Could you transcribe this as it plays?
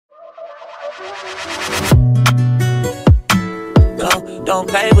Don't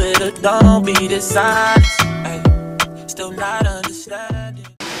play with it, don't be dishonest. Ay, still not understanding.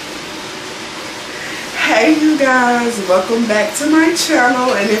 Hey you guys, welcome back to my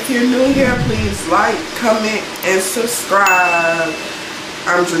channel, and if you're new here, please like, comment, and subscribe.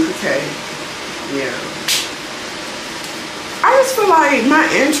 I'm Drika K. Yeah. I just feel like my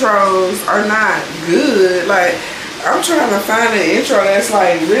intros are not good. Like, I'm trying to find an intro that's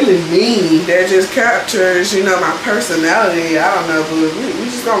like really me, that just captures, you know, my personality. I don't know, but we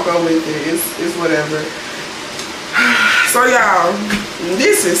just gonna go with it. It's whatever. So y'all,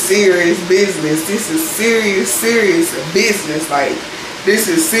 this is serious business. This is serious business. Like, this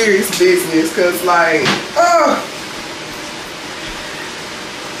is serious business, cause like,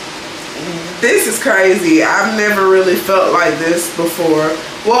 this is crazy. I've never really felt like this before.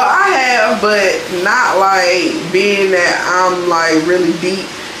 Well, I have, but not like being that I'm like really deep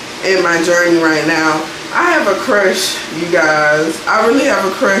in my journey right now. I have a crush, you guys. I really have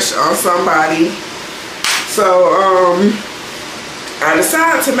a crush on somebody. So, I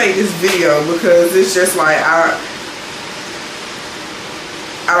decided to make this video because it's just like, I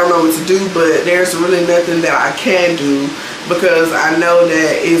don't know what to do, but there's really nothing that I can do, because I know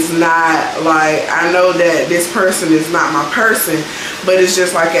that it's not like, I know that this person is not my person, but it's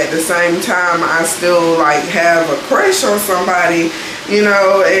just like at the same time I still like have a crush on somebody, you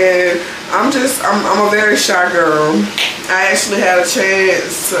know. And I'm a very shy girl. I actually had a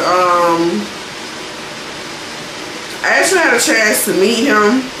chance to meet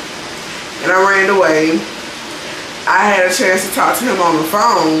him, and I ran away. I had a chance to talk to him on the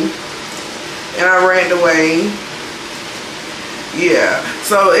phone, and I ran away. Yeah,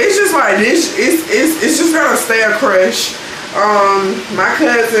 so it's just like this. It's just gonna stay a crush. My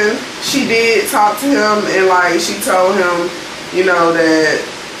cousin, she did talk to him, and like she told him, you know, that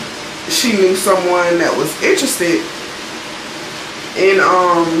she knew someone that was interested in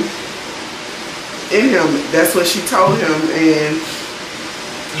him. That's what she told him, and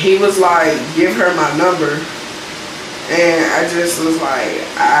he was like, give her my number. And I just was like,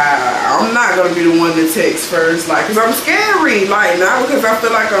 I'm not gonna be the one to text first, like, cause I'm scary. Like, not because I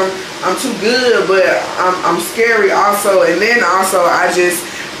feel like I'm too good, but I'm scary also. And then also,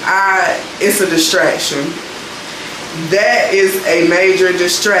 it's a distraction. That is a major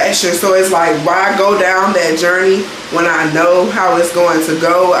distraction. So it's like, why go down that journey when I know how it's going to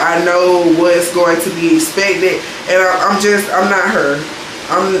go? I know what's going to be expected, and I'm not her.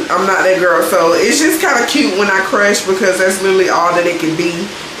 I'm not that girl. So it's just kind of cute when I crush, because that's literally all that it can be,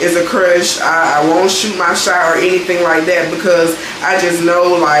 is a crush. I won't shoot my shot or anything like that, because I just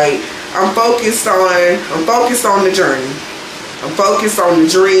know, like, I'm focused on the journey. I'm focused on the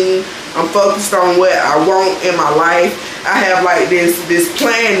dream. I'm focused on what I want in my life. I have like this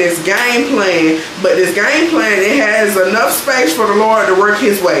plan, this game plan, but this game plan, it has enough space for the Lord to work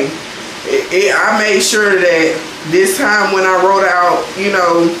his way. I made sure that this time when I wrote out a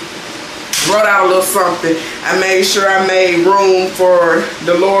little something, I made sure I made room for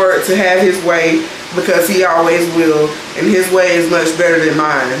the Lord to have his way, because he always will, and his way is much better than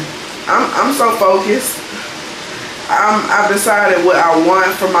mine. I'm so focused. I've decided what I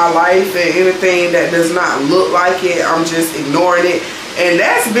want for my life, and anything that does not look like it, I'm just ignoring it. And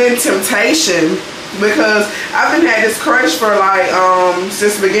that's been temptation, because I've been had this crush for like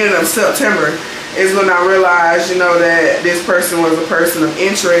since the beginning of September. Is when I realized, you know, that this person was a person of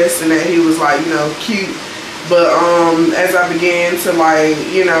interest, and that he was like, you know, cute. But as I began to, like,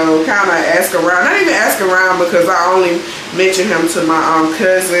 you know, kind of ask around, not even ask around, because I only mentioned him to my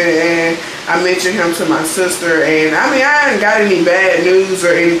cousin, and I mentioned him to my sister. And I mean, I hadn't got any bad news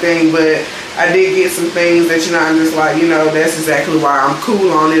or anything, but I did get some things that, you know, I'm just like, you know, that's exactly why I'm cool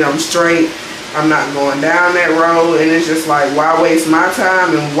on it. I'm straight. I'm not going down that road. And it's just like, why waste my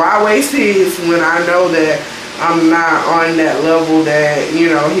time and why waste his, when I know that I'm not on that level that, you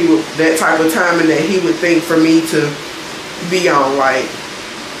know, he would, that type of timing that he would think for me to be on. Like,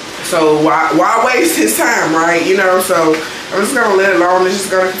 so why waste his time, right? You know, so I'm just gonna let it alone. It's just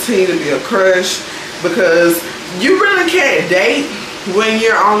gonna continue to be a crush, because you really can't date when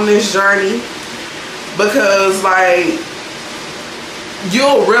you're on this journey, because like,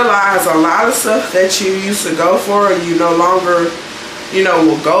 you'll realize a lot of stuff that you used to go for, you no longer, you know,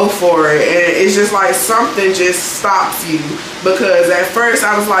 will go for it. And it's just like something just stops you, because at first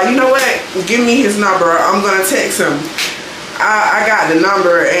I was like, you know what, give me his number, I'm gonna text him. I got the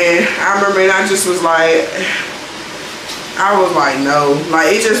number, and I remember, and I just was like, I was like, no, like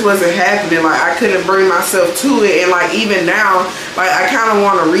it just wasn't happening. Like I couldn't bring myself to it. And like even now, like I kind of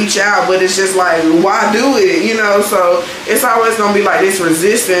want to reach out, but it's just like, why do it, you know? So it's always gonna be like this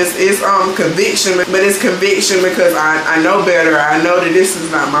resistance. It's conviction, but it's conviction because I know better. I know that this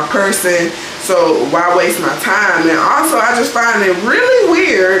is not my person, so why waste my time? And also I just find it really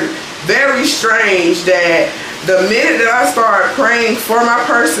weird, very strange that the minute that I start praying for my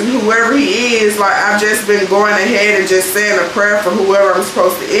person, whoever he is, like I've just been going ahead and just saying a prayer for whoever I'm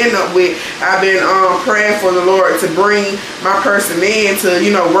supposed to end up with. I've been praying for the Lord to bring my person in to,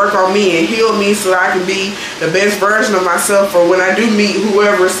 you know, work on me and heal me so I can be the best version of myself for when I do meet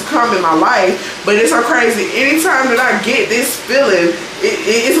whoever's to come in my life. But it's so crazy. Anytime that I get this feeling,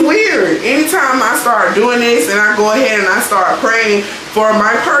 it's weird. Anytime I start doing this and I go ahead and I start praying for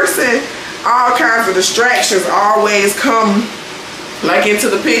my person, all kinds of distractions always come like into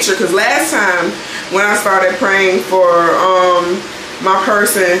the picture. Because last time when I started praying for my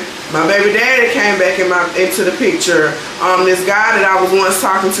person, my baby daddy came back into the picture. This guy that I was once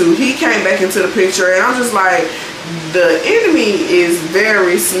talking to, he came back into the picture, and I'm just like, the enemy is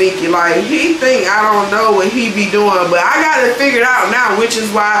very sneaky. Like he think I don't know what he be doing, but I got it figured out now, which is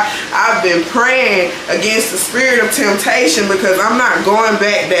why I've been praying against the spirit of temptation, because I'm not going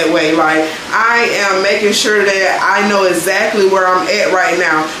back that way. Like I am making sure that I know exactly where I'm at right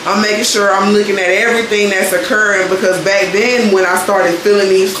now. I'm making sure I'm looking at everything that's occurring, because back then when I started feeling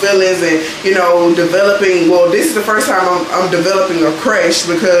these feelings and, you know, developing, well, this is the first time I'm developing a crush,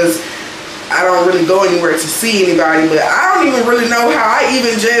 because I don't really go anywhere to see anybody, but I don't even really know how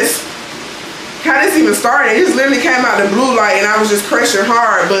this even started. It just literally came out the blue, like, and I was just crushing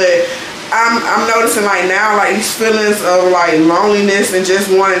hard. But I'm noticing like now, like these feelings of like loneliness and just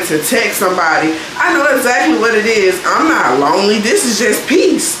wanting to text somebody. I know exactly what it is. I'm not lonely. This is just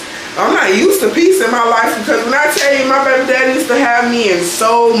peace. I'm not used to peace in my life, because when I tell you, my baby daddy used to have me in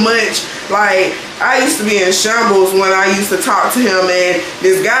so much, like I used to be in shambles when I used to talk to him, and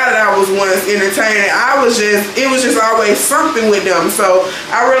this guy that I was once entertaining, it was just always something with them. So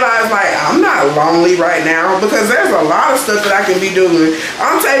I realized like I'm not lonely right now, because there's a lot of stuff that I can be doing.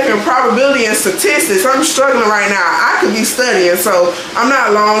 I'm taking probability and statistics. I'm struggling right now. I could be studying, so I'm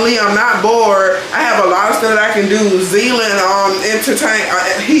not lonely. I'm not bored. I have a lot of stuff that I can do. Zealand entertain.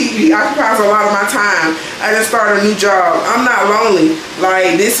 He occupies a lot of my time. I just started a new job. I'm not lonely.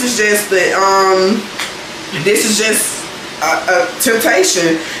 Like this is just the a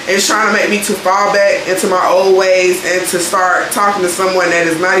temptation. It's trying to make me to fall back into my old ways and to start talking to someone that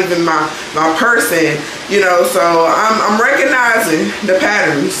is not even my person, you know. So I'm recognizing the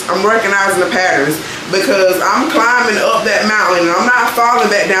patterns. Because I'm climbing up that mountain, and I'm not falling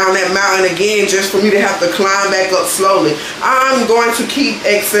back down that mountain again just for me to have to climb back up slowly. I'm going to keep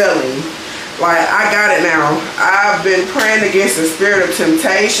excelling. Like I got it now. I've been praying against the spirit of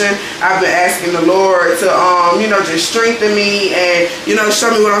temptation. I've been asking the Lord to you know, just strengthen me and, you know,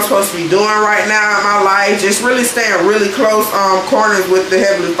 show me what I'm supposed to be doing right now in my life. Just really staying really close corners with the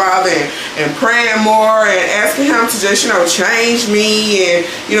Heavenly Father, and praying more and asking him to just, you know, change me and,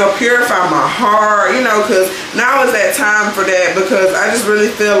 you know, purify my heart, you know, because now is that time for that. Because I just really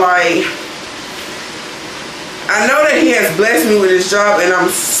feel like I know that he has blessed me with his job, and I'm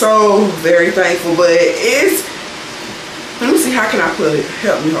so very thankful, but it's, let me see, how can I put it?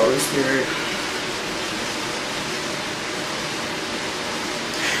 Help me, Holy Spirit.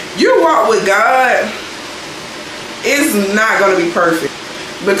 Your walk with God is not going to be perfect,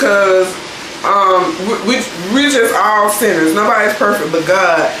 because we're just all sinners. Nobody's perfect but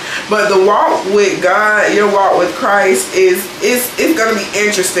God. But the walk with God, your walk with Christ, is gonna be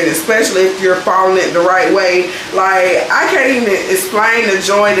interesting, especially if you're following it the right way. Like I can't even explain the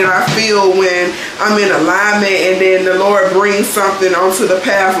joy that I feel when I'm in alignment, and then the Lord brings something onto the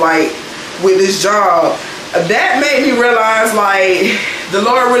path, like with this job. That made me realize like the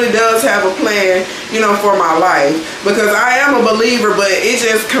Lord really does have a plan, you know, for my life, because I am a believer, but it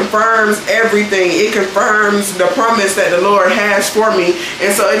just confirms everything. It confirms the promise that the Lord has for me,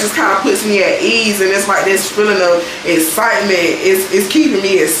 and so it just kind of puts me at ease, and it's like this feeling of excitement. It's keeping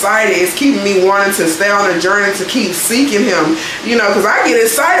me excited. It's keeping me wanting to stay on a journey to keep seeking him, you know, because I get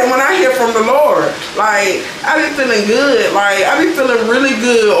excited when I hear from the Lord. Like I be feeling good. Like I be feeling really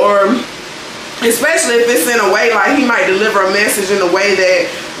good, or especially if it's in a way like he might deliver a message in a way that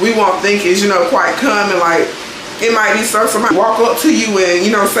we won't think is, you know, quite common. Like it might be somebody walk up to you and, you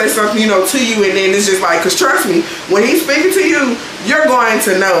know, say something, you know, to you, and then it's just like, because trust me, when he's speaking to you, you're going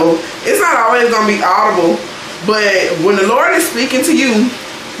to know. It's not always going to be audible, but when the Lord is speaking to you,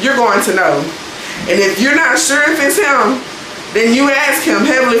 you're going to know. And if you're not sure if it's him, then you ask him,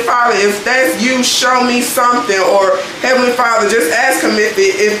 Heavenly Father, Father, if that's you, show me something. Or Heavenly Father, just ask him if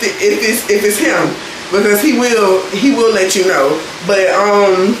it's him, because he will let you know. But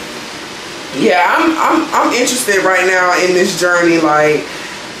yeah, I'm interested right now in this journey. Like,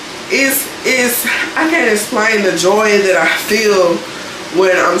 I can't explain the joy that I feel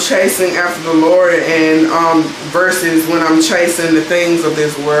when I'm chasing after the Lord, and versus when I'm chasing the things of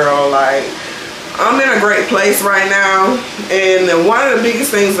this world. Like, I'm in a great place right now, and one of the biggest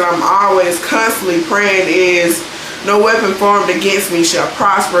things that I'm always constantly praying is, no weapon formed against me shall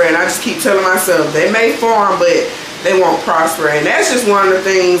prosper. And I just keep telling myself, they may form, but they won't prosper. And that's just one of the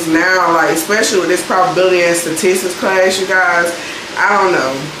things now, like, especially with this probability and statistics class, you guys, I don't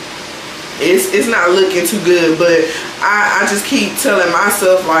know. It's not looking too good, but I just keep telling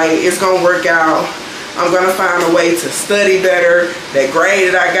myself, like, it's gonna work out. I'm gonna find a way to study better. That grade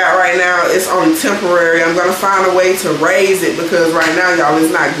that I got right now, it's only temporary. I'm gonna find a way to raise it, because right now, y'all,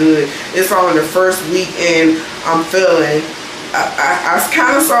 it's not good. It's only the first week and I'm failing. I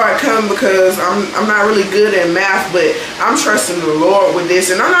kind of saw it come, because I'm not really good at math, but I'm trusting the Lord with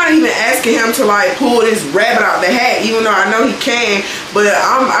this, and I'm not even asking him to, like, pull this rabbit out the hat, even though I know he can. But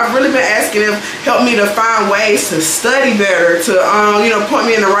I've really been asking him, help me to find ways to study better, to you know,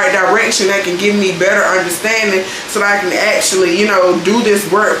 point me in the right direction that can give me better understanding, so that I can actually, you know, do this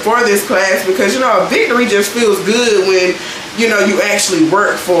work for this class. Because, you know, a victory just feels good when, you know, you actually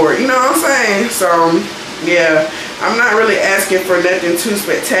work for it. You know what I'm saying? So yeah, I'm not really asking for nothing too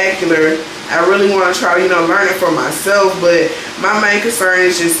spectacular. I really want to try to, you know, learn it for myself. But my main concern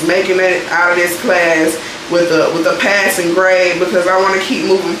is just making it out of this class with a passing grade, because I want to keep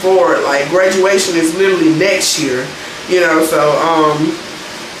moving forward. Like, graduation is literally next year, you know. So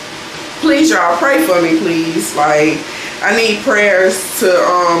please, y'all, pray for me, please. Like, I need prayers to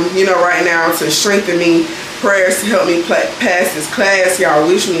you know, right now, to strengthen me, prayers to help me pass this class. Y'all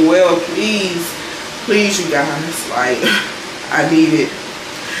wish me well, please. Please, you guys, like, I need it.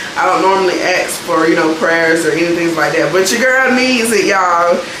 I don't normally ask for, you know, prayers or anything like that, but your girl needs it,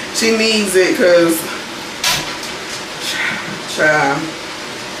 y'all. She needs it, because, child,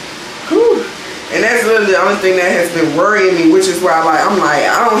 whew. And that's literally the only thing that has been worrying me, which is why, like, I'm like,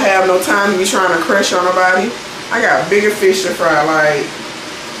 I don't have no time to be trying to crush on nobody. I got bigger fish to fry. Like,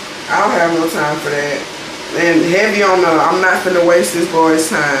 I don't have no time for that. And heavy on the, I'm not finna waste this boy's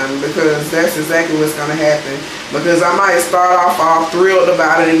time, because that's exactly what's gonna happen. Because I might start off all thrilled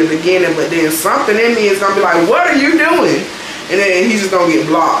about it in the beginning, but then something in me is gonna be like, what are you doing? And then he's just gonna get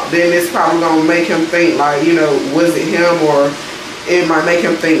blocked. Then it's probably gonna make him think, like, you know, was it him? Or it might make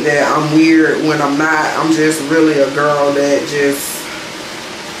him think that I'm weird when I'm not. I'm just really a girl that just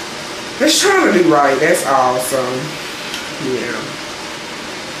trying to do right. That's all. So yeah,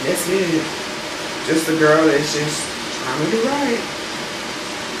 that's it. Just a girl that's just trying to do right.